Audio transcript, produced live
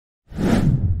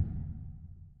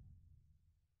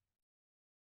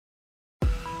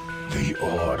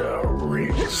order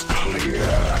rings clear.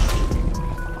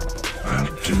 I'll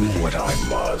do what I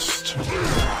must.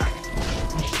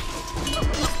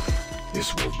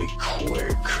 This will be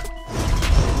quick.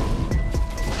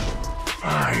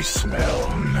 I smell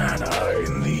mana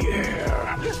in the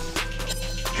air.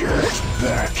 Get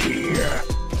back here.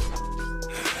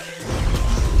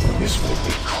 This will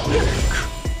be quick.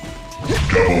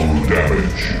 Double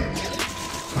damage.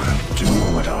 I'll do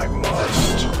what I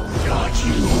must. Got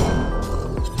you.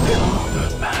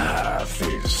 The path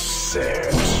is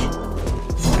set.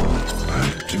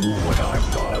 I'll do what I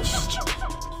must.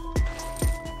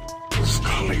 It's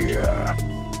clear.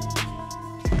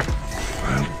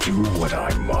 I'll do what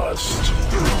I must.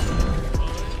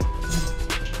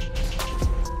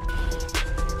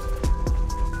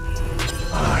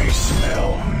 I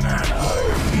smell mana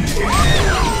in the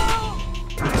air.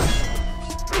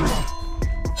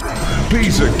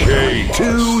 Piece of cake,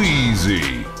 too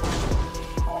easy.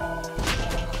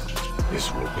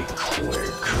 This will be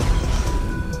quick.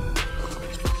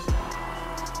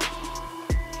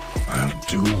 I'll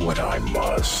do what I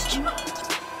must.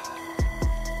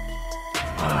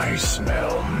 I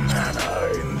smell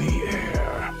mana in the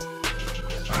air.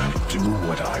 I'll do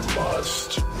what I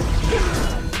must.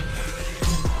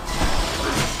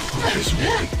 This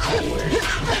will be quick.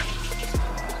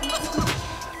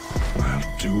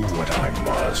 I'll do what I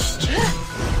must.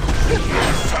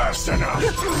 Not fast enough.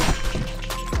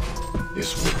 This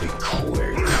will be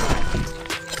quick.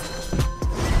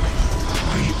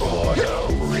 The order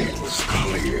rings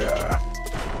clear.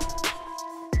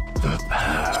 The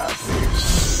path is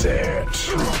set.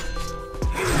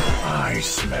 I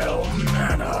smell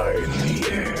mana in the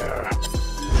air.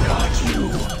 Got you.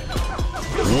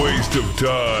 Waste of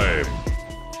time.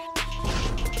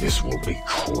 This will be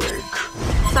quick.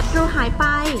 ศัตรูหายไป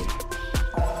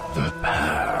The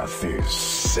path is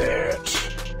set.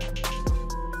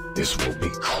 This will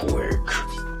be quick.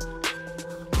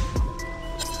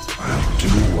 I'll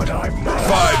do what I must.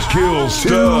 5 kills,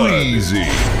 too easy.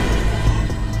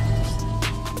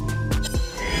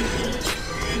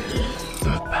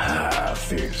 The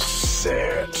path is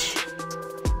set.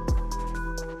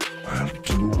 I'll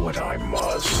do what I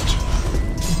must.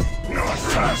 Not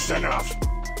fast enough.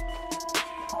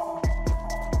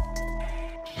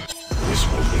 This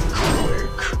will be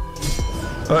quick.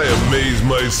 I amaze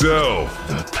myself.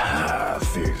 The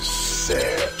path is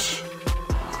set.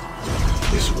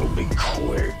 This will be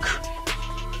quick.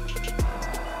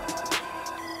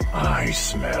 I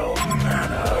smell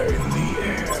mana in the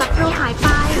air. ศัตรูหายไป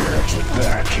Get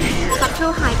back here. ศัตรู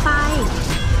หายไป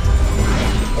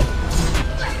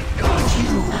Got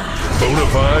you.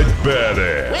 Bonafide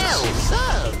badass. Well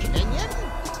served, minion.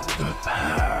 The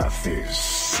path is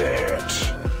set.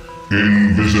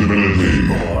 Invisibility.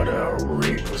 Order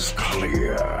rings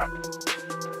clear.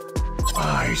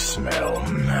 I smell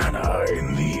mana in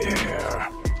the air.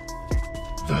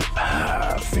 The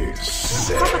path is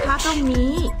เข้าปะทะ set. ตรง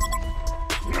นี้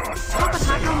Not เข้าปะ fast ท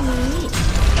ะตรง enough. นี้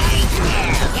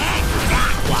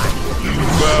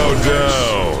Bow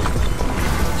down.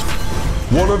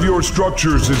 One of your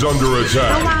structures is under ระ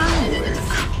attack. วัง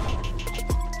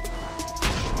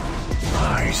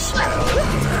I smell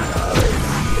mana in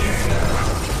the air.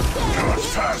 Not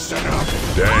fast enough.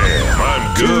 Damn, I'm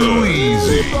Too good.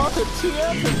 easy. Brought a tear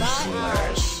to my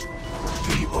Useless.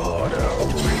 The order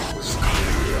rings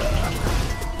clear.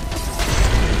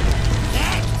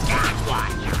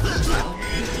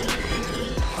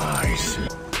 I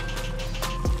smell.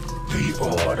 The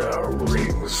order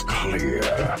rings clear.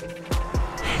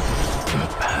 The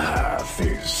path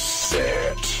is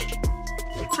set.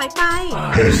 ถอยไป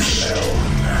I smell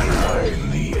mana in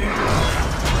the air.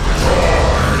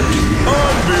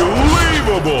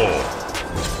 Unbelievable.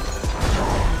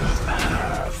 The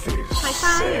path is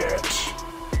set.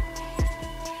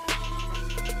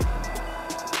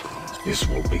 This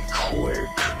will be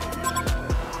quick.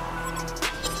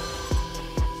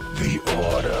 The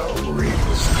order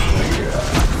rings clear.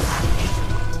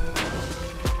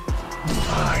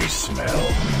 I smell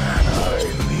mana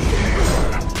in the air.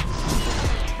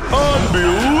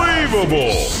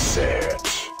 Unbelievable. Set.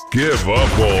 Give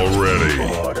up already.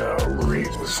 Order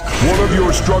rings clear. One of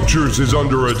your structures is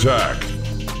under attack.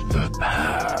 The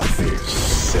path is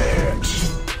set.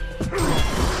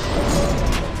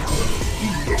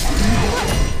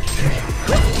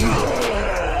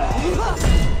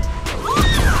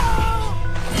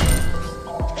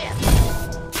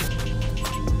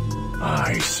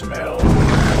 I smell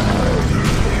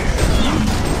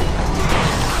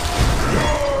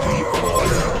the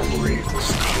order rings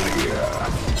clear.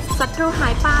 ศัตรูหา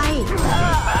ยไป The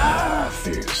path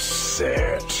is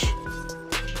set.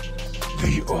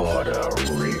 The order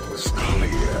rings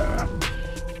clear.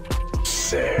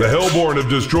 Set. The Hellborn have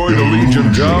destroyed the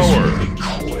Legion Tower.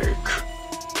 Quick.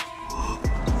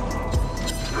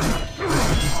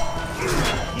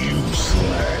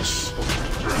 Useless.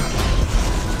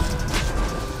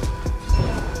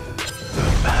 The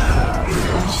path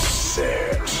is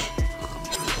set.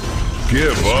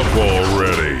 Give up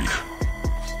already.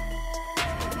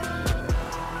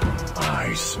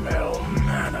 I smell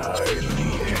mana in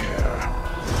the air.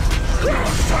 Not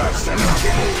fast enough.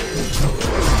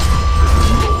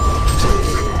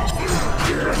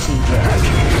 Get back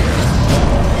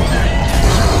here.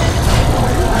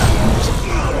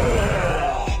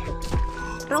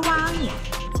 ระวัง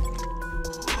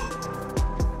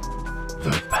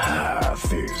The path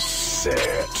is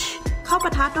set. เข้าป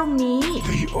ะทะตรงนี้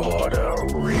The order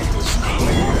rings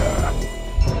clear.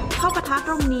 เข้าปะทะต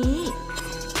รงนี้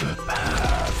The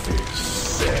path is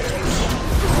set.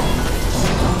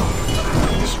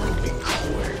 This will be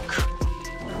quick.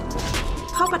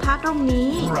 เข้าปะทะตรง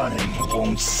นี้ Running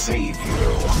won't save you.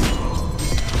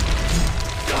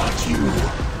 Got you.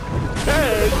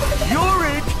 Hey, you're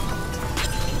it!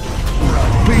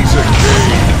 Piece of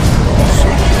cake.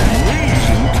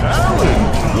 Amazing talent!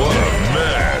 What a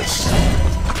mess.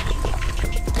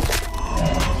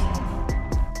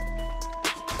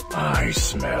 I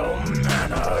smell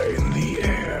mana in the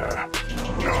air.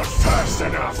 Not fast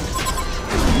enough.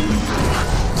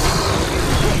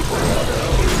 The order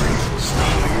rings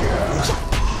clear.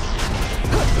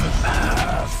 The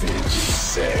path is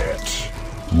set.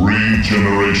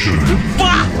 Regeneration.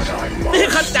 บ้า What I นี่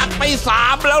ข must. จัดไป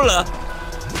3แล้วเหรอ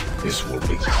This will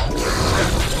be quick.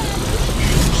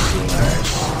 Useless.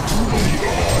 The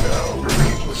order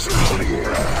rings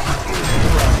clear.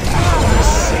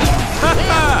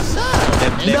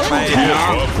 เด็กๆไป Give น้อ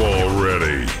ง up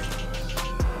already.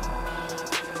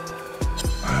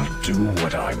 I'll do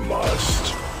what I must.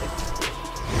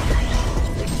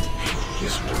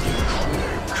 This will be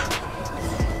quick.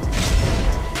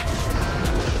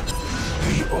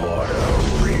 The order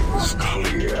rings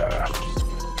clear.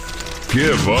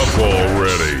 Give up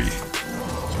already.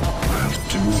 I'll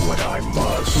do what I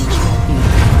must.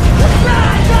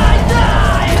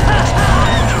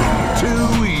 Too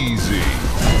easy.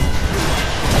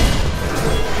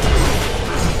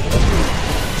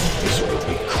 This will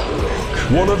be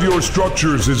quick. One of your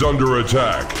structures is under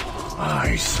attack.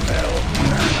 I smell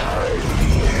mana in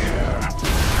the air.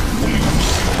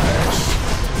 Useless.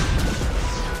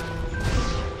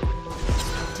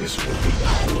 This will be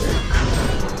quick.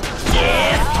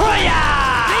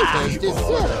 The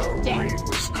order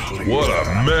rings clear. What a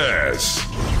mess.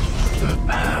 The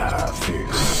path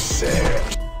is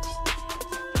set.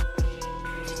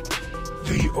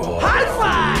 The order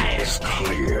is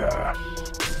clear.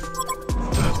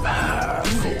 The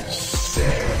path is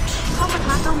set. เข้าปะท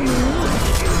ะตรงนี้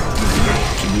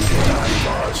Do what I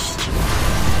must.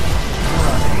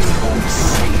 Running won't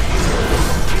save you.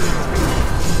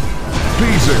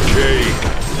 Piece of cake.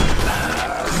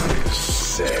 Path is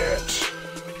set.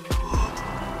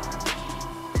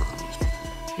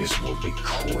 This will be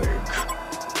quick.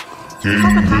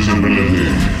 Invisibility.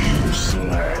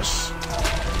 Useless.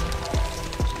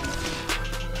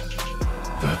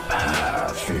 The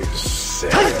path is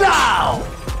set.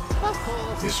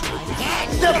 This will be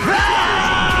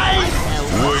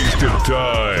Waste of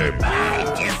time.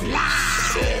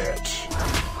 set.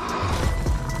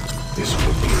 This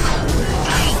will be quick.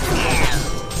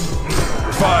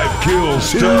 5 kills.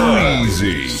 Too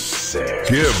easy. Set.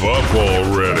 Give up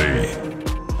already.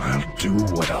 I'll do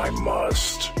what I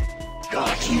must.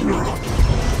 Got you.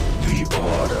 The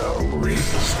order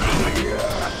rings clear.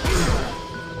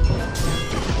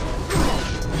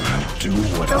 I'll do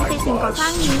what โจม I ตีสิ่งก่อสร้า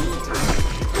ง must. นี้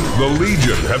The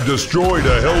Legion have destroyed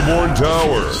a Hellborn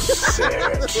tower.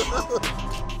 Set.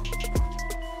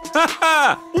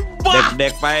 บ้า เด็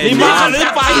กๆไป นี่มาหรือ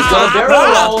ไป เจอ 3 เบล แล้ว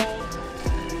เหร เรา อ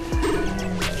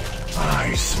I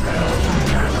smell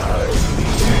mana in the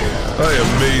air. I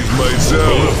amaze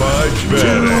myself. I'm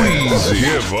too easy.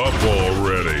 Give up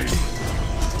already.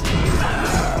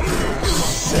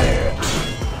 Set.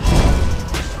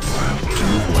 I'll do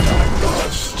what I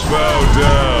must. Bow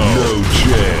down. No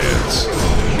chance.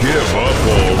 Give up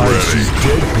already.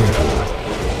 Dead people.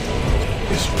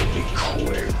 This will be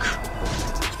quick.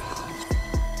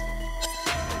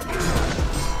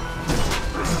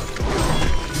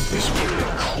 This will be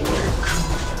quick.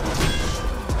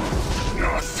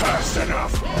 Not fast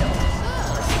enough.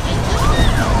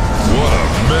 What a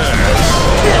mess.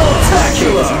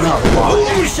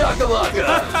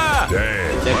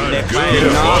 Damn. ด็กๆไป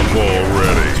Give น้อง up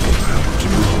already. Do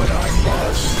what I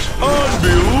must. Unbelievable.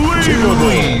 Too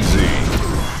easy.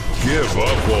 Give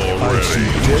up already.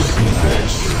 Dead people.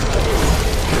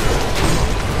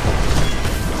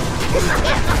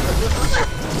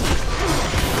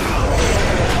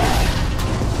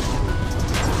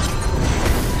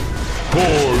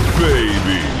 Poor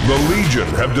baby. The Legion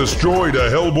have destroyed a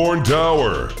Hellborn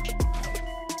tower.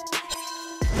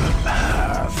 The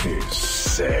path is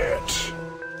set.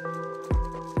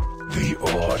 The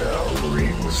order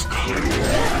rings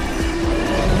clear.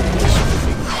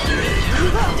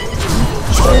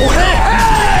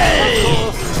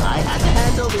 I had to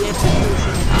handle the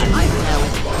execution on my own.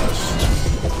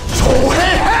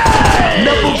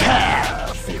 The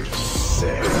path is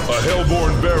set. A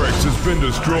Hellborn barracks has been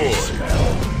destroyed.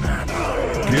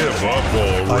 Give up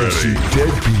I see already.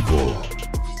 dead people.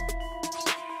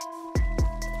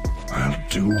 I'll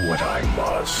do what I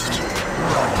must.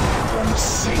 None will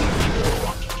save you.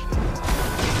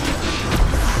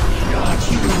 Not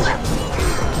you.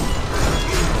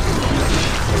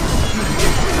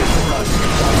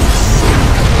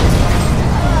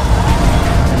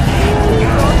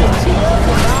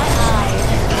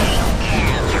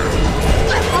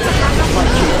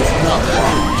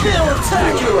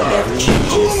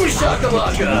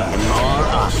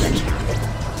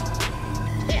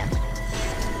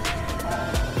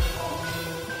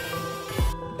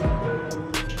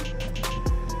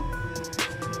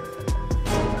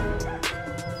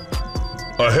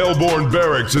 A Hellborn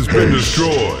barracks has been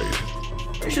destroyed.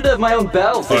 I should have my own A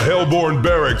battlefield. Hellborn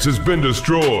barracks has been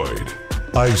destroyed.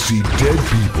 I see dead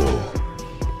people.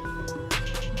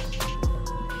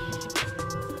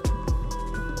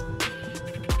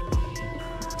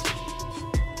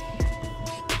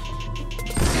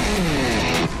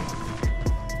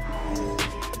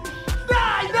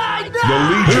 The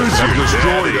Legion have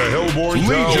destroyed a Hellborn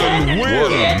tower.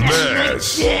 What a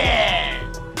mess.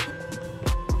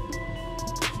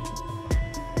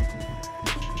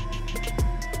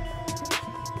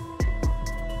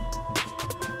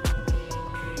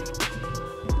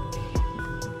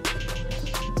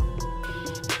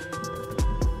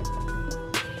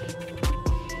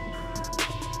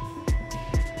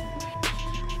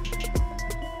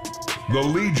 The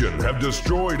Legion have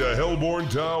destroyed a Hellborn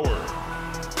tower.